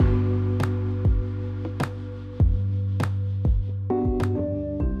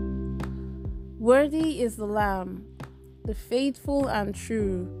Worthy is the Lamb, the faithful and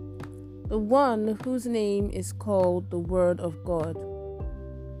true, the one whose name is called the Word of God.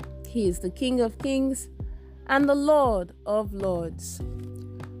 He is the King of kings and the Lord of lords.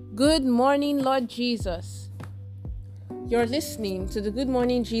 Good morning, Lord Jesus. You're listening to the Good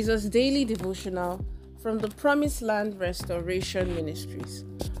Morning Jesus Daily Devotional from the Promised Land Restoration Ministries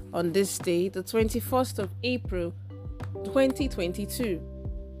on this day, the 21st of April, 2022.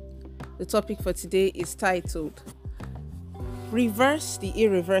 The topic for today is titled, Reverse the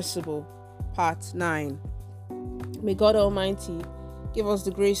Irreversible, Part 9. May God Almighty give us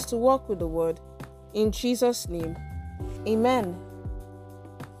the grace to walk with the Word. In Jesus' name, Amen.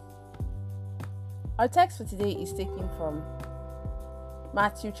 Our text for today is taken from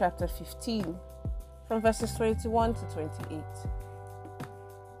Matthew chapter 15, from verses 21 to 28.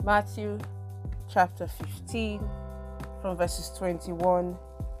 Matthew chapter 15, from verses 21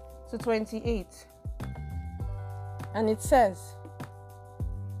 to 28. And it says,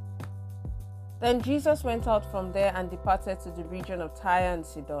 Then Jesus went out from there and departed to the region of Tyre and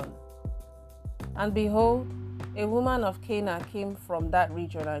Sidon. And behold, a woman of Canaan came from that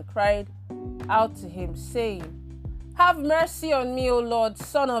region and cried out to him, saying, Have mercy on me, O Lord,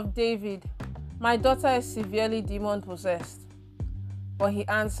 Son of David. My daughter is severely demon-possessed. But he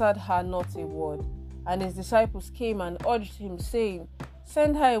answered her not a word. And his disciples came and urged him, saying,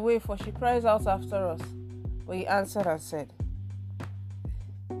 Send her away, for she cries out after us. But he answered and said,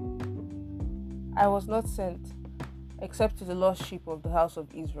 I was not sent, except to the lost sheep of the house of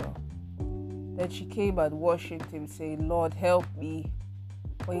Israel. Then she came and worshipped him, saying, Lord, help me.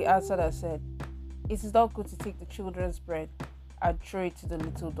 But he answered and said, It is not good to take the children's bread and throw it to the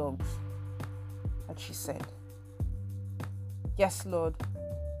little dogs. And she said, Yes, Lord,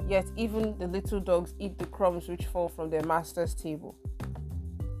 yet even the little dogs eat the crumbs which fall from their master's table.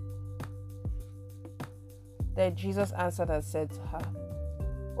 Then Jesus answered and said to her,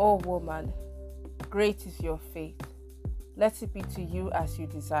 O woman, great is your faith. Let it be to you as you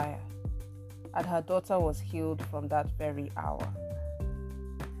desire. And her daughter was healed from that very hour.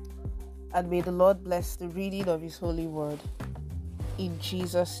 And may the Lord bless the reading of His holy word. In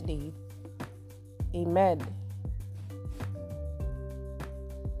Jesus' name, Amen.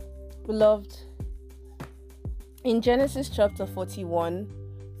 Beloved, in Genesis chapter 41,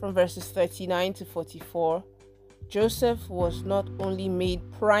 from verses 39 to 44, Joseph was not only made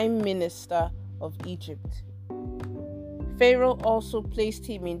prime minister of Egypt. Pharaoh also placed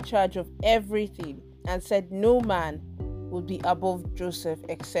him in charge of everything and said no man would be above Joseph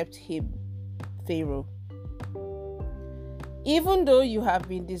except him, Pharaoh. Even though you have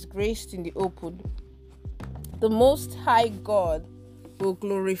been disgraced in the open, the Most High God will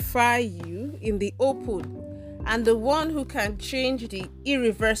glorify you in the open, and the one who can change the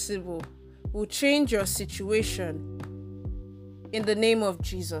irreversible will change your situation in the name of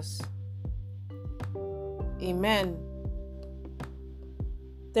Jesus. Amen.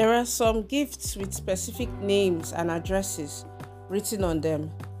 There are some gifts with specific names and addresses written on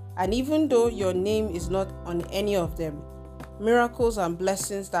them, and even though your name is not on any of them, miracles and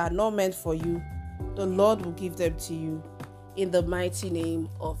blessings that are not meant for you, the Lord will give them to you in the mighty name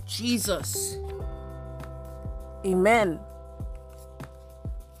of Jesus. Amen.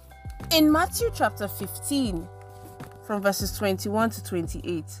 In Matthew chapter 15, from verses 21 to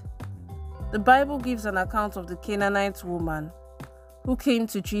 28, the Bible gives an account of the Canaanite woman who came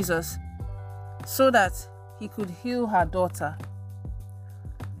to Jesus so that he could heal her daughter.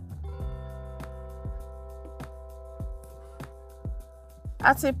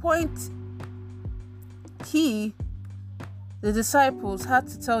 At a point, the disciples had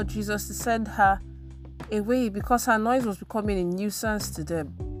to tell Jesus to send her away because her noise was becoming a nuisance to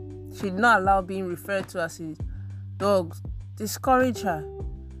them. She did not allow being referred to as a dog discourage her.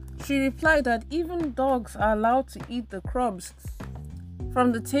 She replied that even dogs are allowed to eat the crumbs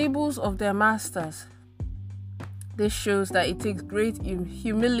from the tables of their masters. This shows that it takes great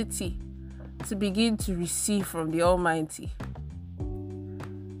humility to begin to receive from the Almighty.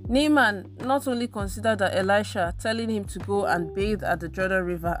 Naaman not only considered that Elisha telling him to go and bathe at the Jordan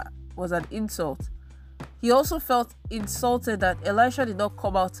River was an insult, he also felt insulted that Elisha did not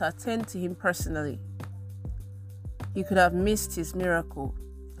come out to attend to him personally. He could have missed his miracle,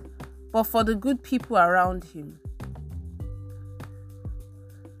 but for the good people around him.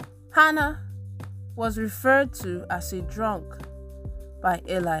 Hannah was referred to as a drunk by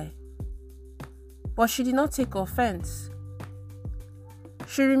Eli, but she did not take offense.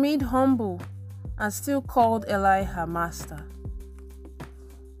 She remained humble and still called Eli her master.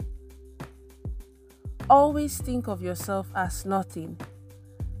 Always think of yourself as nothing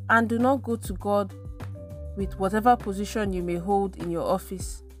And do not go to God with whatever position you may hold in your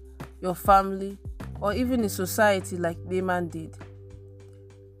office, your family, or even in society like Naaman did.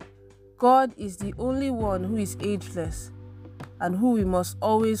 God is the only one who is ageless and who we must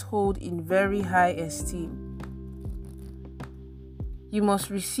always hold in very high esteem. You must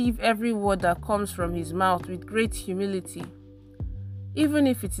receive every word that comes from his mouth with great humility, even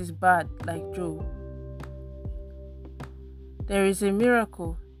if it is bad, like Job. There is a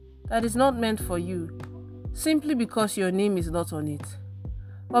miracle that is not meant for you simply because your name is not on it,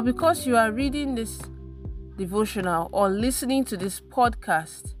 but because you are reading this devotional or listening to this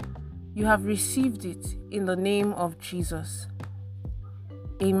podcast, you have received it in the name of Jesus.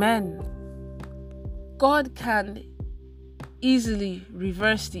 Amen. God can easily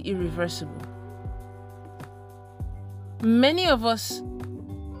reverse the irreversible. Many of us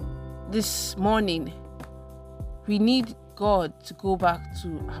this morning, we need God to go back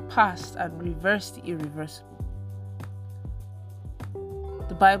to our past and reverse the irreversible.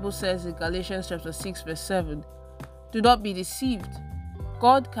 The Bible says in Galatians chapter 6 verse 7, "Do not be deceived.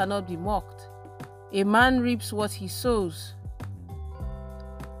 God cannot be mocked. A man reaps what he sows."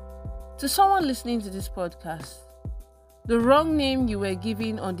 To someone listening to this podcast, the wrong name you were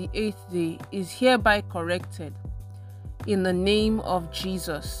given on the 8th day is hereby corrected in the name of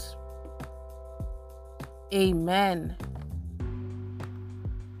Jesus. Amen.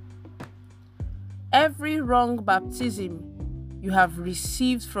 Every wrong baptism you have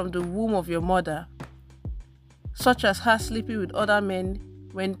received from the womb of your mother, such as her sleeping with other men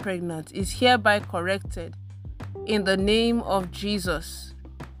when pregnant, is hereby corrected in the name of Jesus.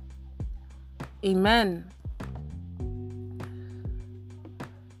 Amen.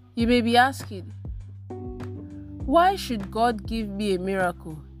 You may be asking, why should God give me a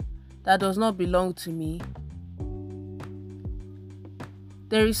miracle that does not belong to me?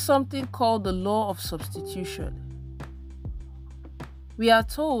 There is something called the law of substitution. We are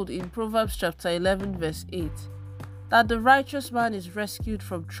told in Proverbs chapter 11 verse 8 that the righteous man is rescued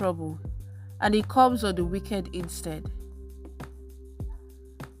from trouble and he comes on the wicked instead.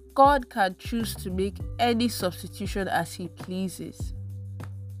 God can choose to make any substitution as he pleases.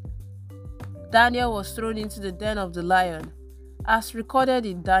 Daniel was thrown into the den of the lion, as recorded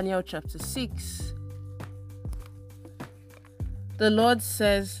in Daniel chapter 6. The Lord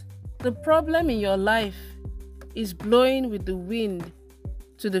says, the problem in your life is blowing with the wind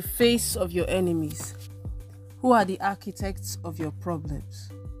to the face of your enemies, who are the architects of your problems.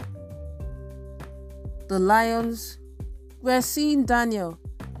 The lions were seeing Daniel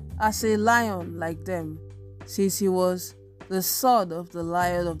as a lion like them, since he was the son of the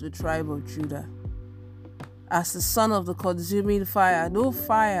Lion of the tribe of Judah. As the son of the consuming fire, no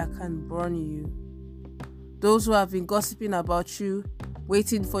fire can burn you. Those who have been gossiping about you,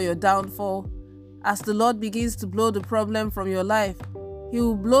 waiting for your downfall, as the Lord begins to blow the problem from your life, he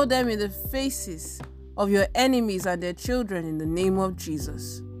will blow them in the faces of your enemies and their children in the name of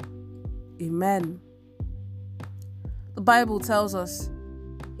Jesus. Amen. The Bible tells us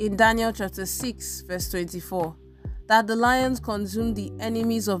in Daniel chapter 6 verse 24 that the lions consumed the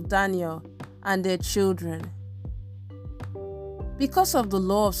enemies of Daniel and their children. Because of the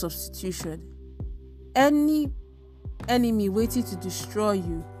law of substitution, any enemy waiting to destroy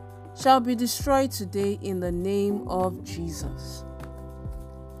you shall be destroyed today in the name of Jesus.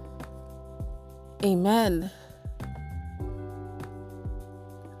 Amen.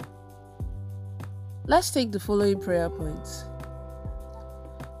 Let's take the following prayer points.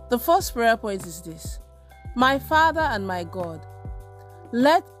 The first prayer point is this: my Father and my God,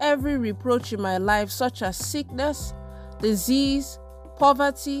 let every reproach in my life, such as sickness, disease,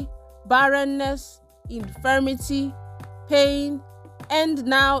 poverty, barrenness, infirmity, pain, end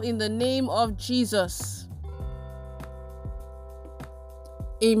now in the name of Jesus.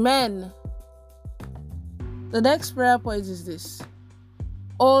 Amen. The next prayer point is this: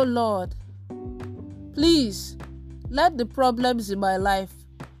 oh Lord, please let the problems in my life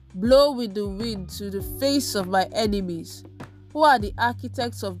blow with the wind to the face of my enemies, who are the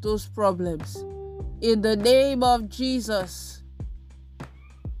architects of those problems, in the name of Jesus.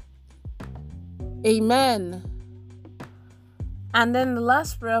 Amen. And then the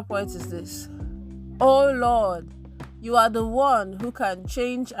last prayer point is this: oh Lord, you are the one who can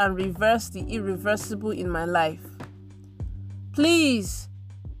change and reverse the irreversible in my life. Please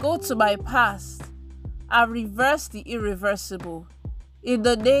go to my past and reverse the irreversible in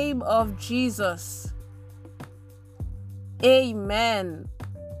the name of Jesus. Amen.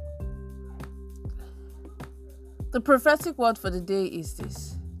 The prophetic word for the day is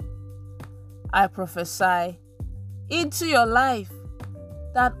this: I prophesy into your life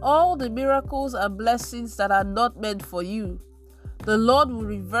that all the miracles and blessings that are not meant for you, the Lord will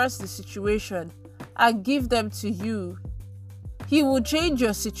reverse the situation and give them to you. He will change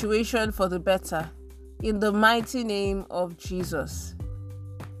your situation for the better in the mighty name of Jesus.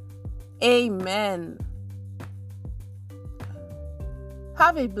 Amen.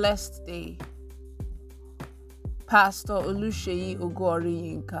 Have a blessed day. Pastor Oluseyi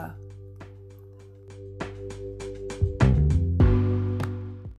Oguoriyinka.